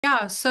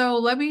Yeah, so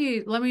let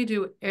me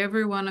do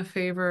everyone a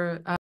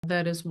favor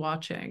that is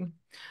watching.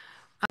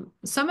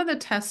 Some of the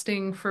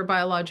testing for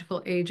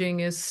biological aging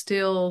is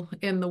still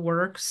in the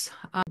works.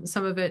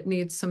 Some of it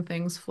needs some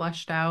things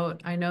fleshed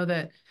out. I know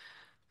that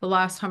the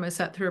last time I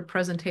sat through a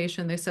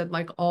presentation, they said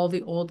like all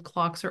the old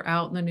clocks are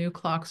out and the new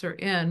clocks are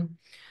in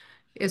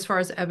as far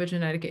as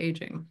epigenetic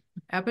aging.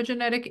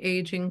 Epigenetic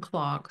aging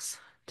clocks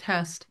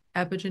test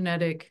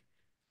epigenetic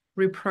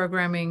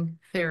reprogramming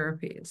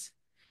therapies.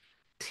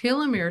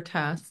 Telomere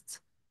tests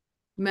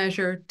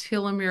measure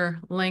telomere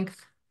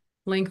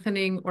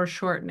lengthening or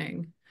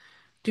shortening.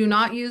 Do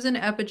not use an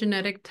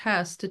epigenetic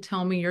test to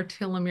tell me your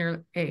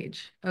telomere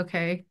age,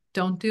 okay?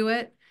 Don't do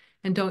it.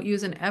 And don't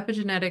use an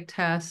epigenetic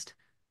test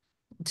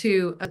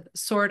to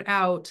sort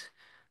out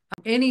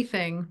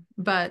anything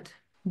but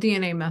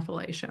DNA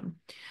methylation.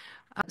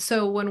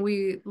 So when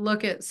we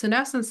look at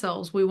senescent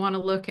cells, we want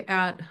to look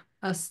at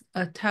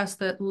a test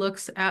that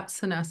looks at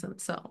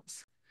senescent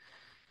cells.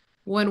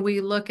 When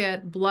we look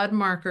at blood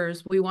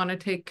markers, we want to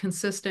take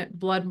consistent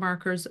blood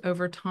markers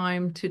over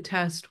time to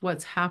test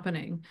what's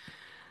happening.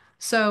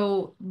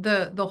 So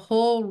the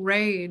whole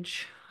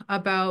rage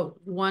about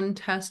one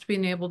test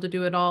being able to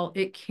do it all,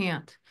 it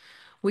can't.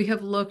 We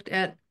have looked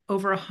at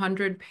over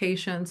 100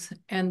 patients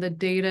and the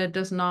data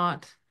does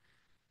not,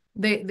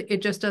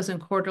 it just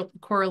doesn't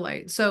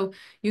correlate. So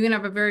you can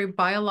have a very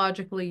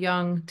biologically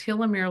young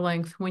telomere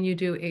length when you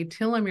do a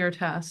telomere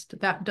test.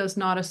 That does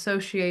not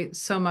associate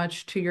so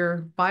much to your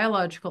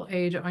biological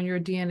age on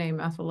your DNA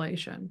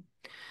methylation.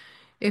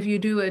 If you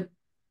do a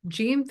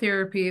gene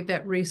therapy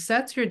that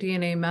resets your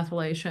DNA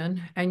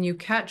methylation and you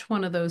catch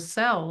one of those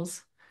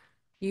cells,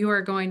 you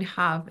are going to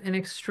have an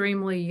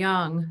extremely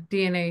young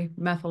DNA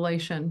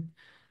methylation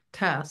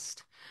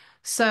test.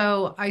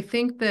 So I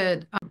think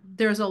that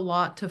there's a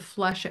lot to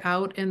flesh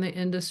out in the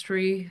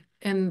industry,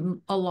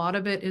 and a lot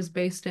of it is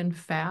based in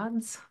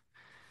fads.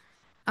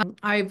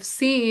 I've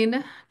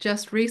seen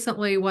just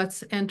recently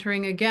what's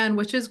entering again,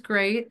 which is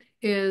great,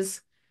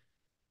 is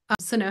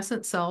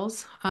senescent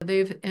cells.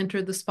 They've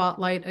entered the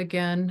spotlight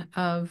again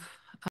of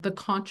the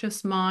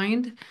conscious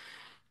mind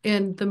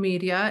in the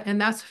media, and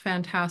that's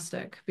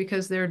fantastic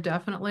because they're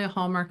definitely a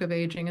hallmark of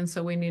aging, and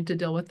so we need to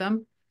deal with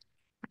them.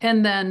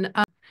 And then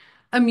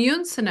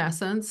immune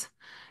senescence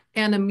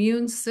and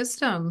immune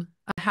system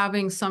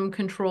having some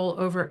control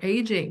over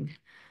aging.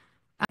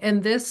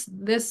 And this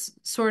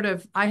sort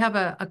of, I have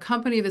a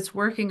company that's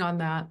working on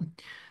that.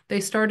 They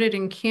started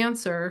in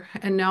cancer,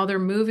 and now they're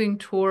moving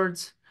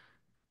towards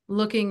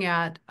looking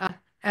at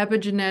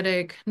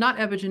epigenetic, not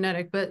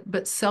epigenetic,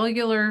 but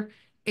cellular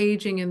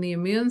aging in the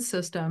immune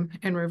system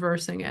and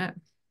reversing it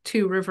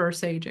to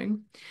reverse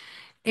aging.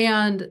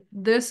 And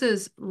this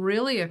is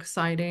really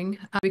exciting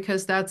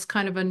because that's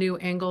kind of a new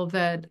angle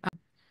that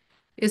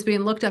is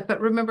being looked at.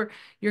 But remember,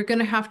 you're going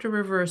to have to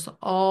reverse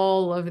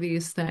all of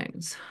these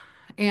things.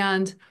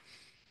 And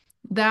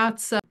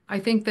that's, I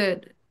think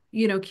that,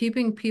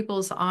 keeping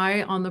people's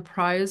eye on the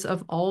prize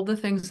of all the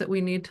things that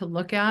we need to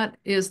look at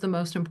is the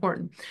most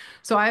important.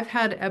 So I've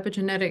had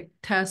epigenetic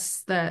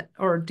tests that,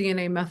 or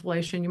DNA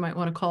methylation, you might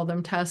want to call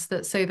them tests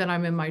that say that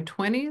I'm in my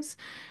 20s.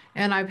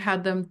 And I've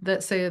had them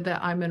that say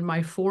that I'm in my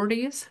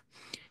 40s.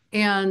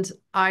 And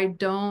I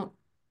don't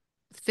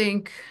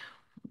think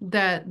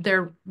that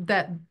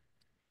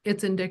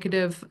it's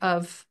indicative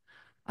of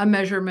a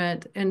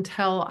measurement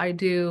until I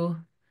do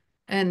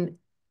an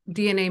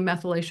DNA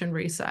methylation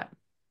reset.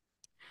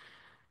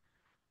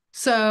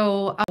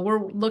 So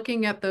we're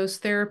looking at those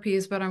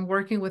therapies, but I'm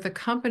working with a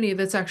company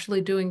that's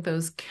actually doing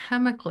those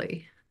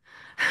chemically,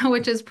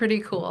 which is pretty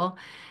cool.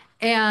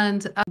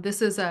 And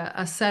this is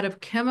a set of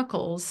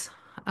chemicals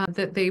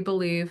that they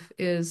believe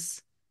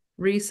is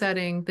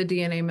resetting the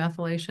DNA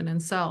methylation in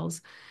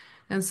cells.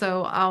 And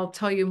so I'll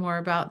tell you more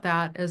about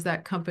that as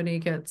that company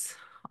gets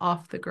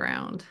off the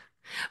ground.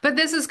 But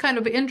this is kind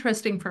of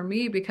interesting for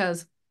me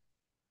because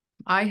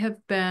I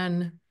have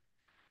been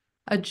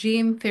a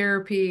gene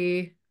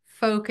therapy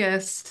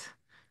focused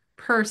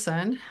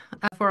person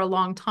for a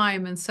long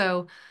time. And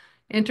so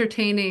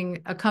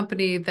entertaining a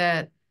company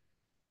that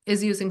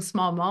is using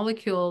small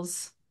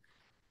molecules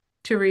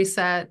to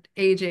reset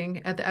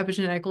aging at the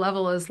epigenetic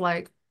level is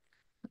like,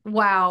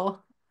 wow,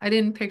 I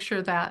didn't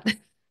picture that.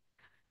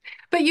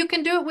 But you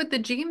can do it with the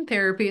gene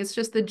therapy. It's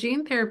just the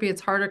gene therapy,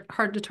 it's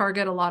hard to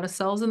target a lot of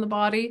cells in the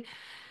body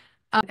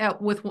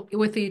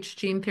with each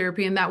gene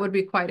therapy, and that would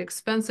be quite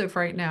expensive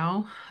right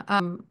now.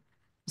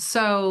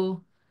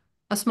 So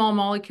a small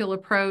molecule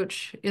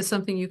approach is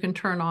something you can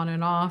turn on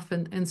and off,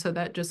 and so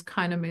that just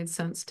kind of made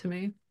sense to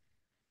me.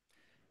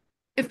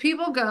 If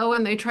people go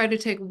and they try to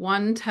take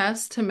one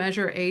test to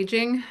measure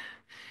aging,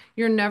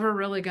 you're never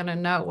really going to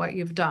know what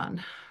you've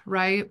done,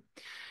 right?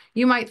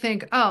 You might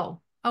think, oh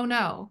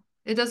no,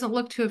 it doesn't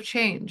look to have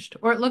changed,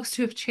 or it looks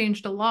to have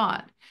changed a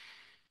lot.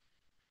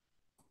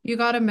 You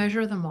got to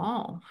measure them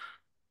all.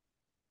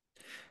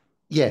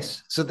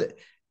 Yes.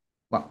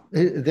 Well,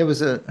 there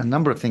was a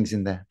number of things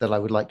in there that I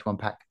would like to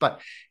unpack. But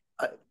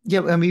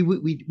yeah, I mean,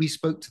 we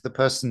spoke to the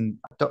person,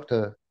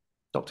 Dr.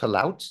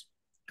 Lautz,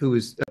 who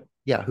was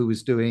yeah, who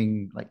was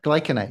doing like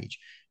glycan age,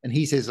 and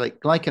he says like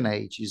glycan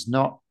age is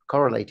not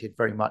correlated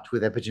very much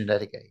with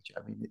epigenetic age.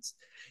 I mean, it's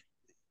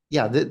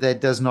yeah, there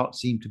does not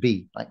seem to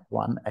be like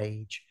one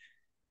age,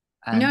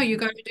 No, and you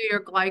got to do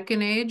your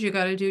glycan age, you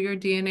got to do your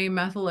DNA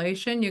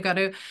methylation, you got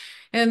to,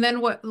 and then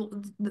what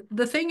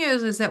the thing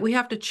is that we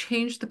have to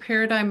change the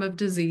paradigm of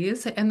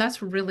disease, and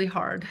that's really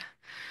hard.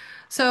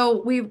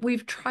 So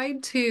we've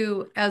tried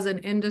to, as an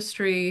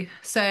industry,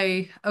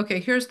 say, okay,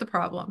 here's the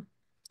problem.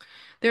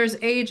 There's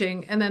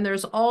aging, and then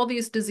there's all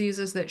these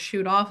diseases that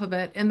shoot off of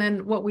it. And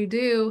then what we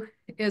do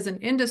as an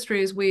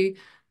industry is we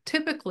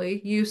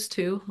typically used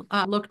to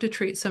look to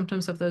treat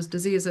symptoms of those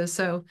diseases.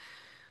 So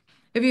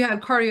if you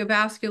had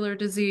cardiovascular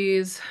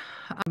disease,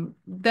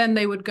 then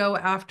they would go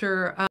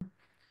after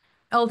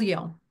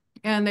LDL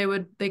and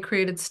they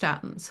created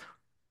statins.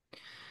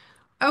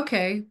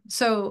 Okay,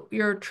 so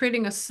you're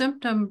treating a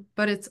symptom,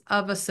 but it's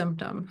of a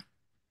symptom.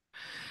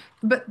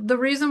 But the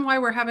reason why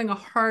we're having a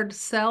hard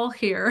sell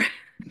here,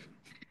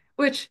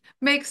 which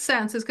makes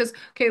sense, is because,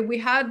 okay, we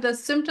had the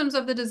symptoms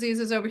of the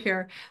diseases over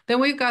here, then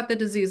we've got the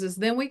diseases,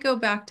 then we go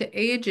back to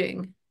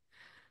aging,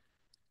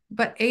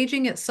 but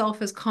aging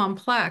itself is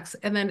complex,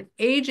 and then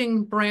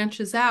aging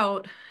branches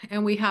out,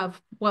 and we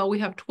have, well, we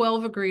have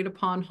 12 agreed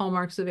upon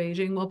hallmarks of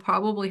aging. We'll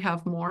probably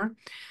have more.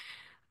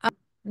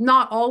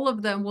 Not all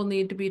of them will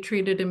need to be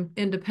treated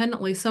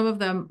independently. Some of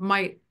them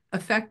might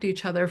affect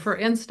each other. For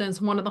instance,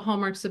 one of the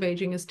hallmarks of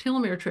aging is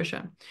telomere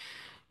attrition.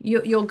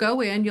 You'll go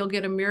in, you'll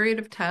get a myriad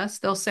of tests.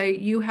 They'll say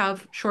you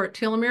have short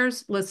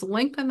telomeres. Let's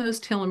lengthen those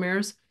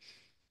telomeres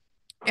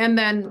and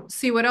then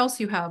see what else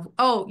you have.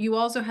 Oh, you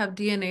also have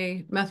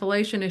DNA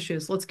methylation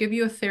issues. Let's give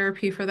you a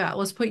therapy for that.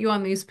 Let's put you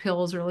on these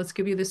pills or let's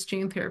give you this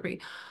gene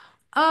therapy.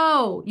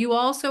 Oh, you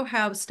also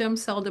have stem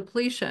cell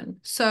depletion.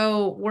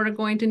 So we're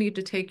going to need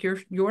to take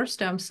your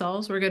stem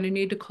cells, we're going to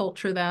need to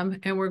culture them,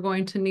 and we're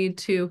going to need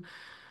to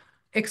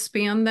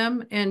expand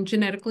them and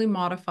genetically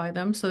modify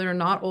them so they're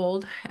not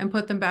old and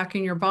put them back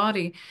in your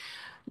body.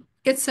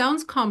 It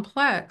sounds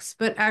complex,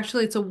 but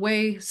actually it's a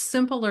way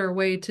simpler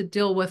way to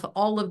deal with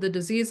all of the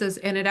diseases,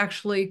 and it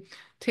actually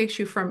takes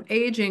you from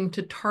aging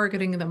to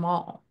targeting them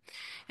all.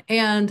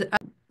 And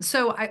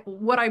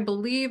what I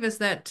believe is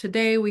that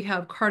today we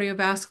have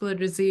cardiovascular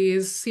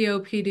disease,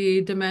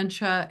 COPD,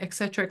 dementia, et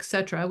cetera, et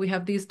cetera. We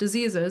have these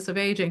diseases of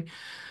aging.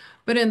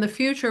 But in the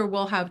future,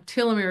 we'll have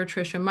telomere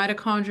attrition,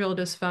 mitochondrial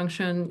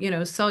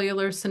dysfunction,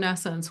 cellular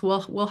senescence.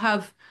 We'll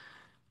have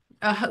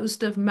a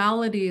host of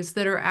maladies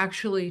that are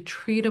actually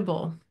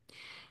treatable,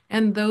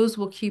 and those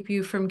will keep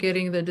you from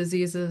getting the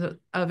diseases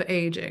of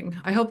aging.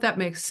 I hope that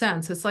makes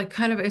sense. It's like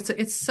kind of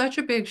it's such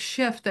a big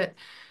shift that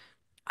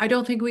I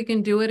don't think we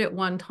can do it at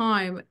one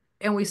time,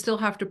 and we still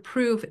have to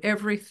prove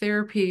every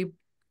therapy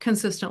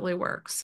consistently works.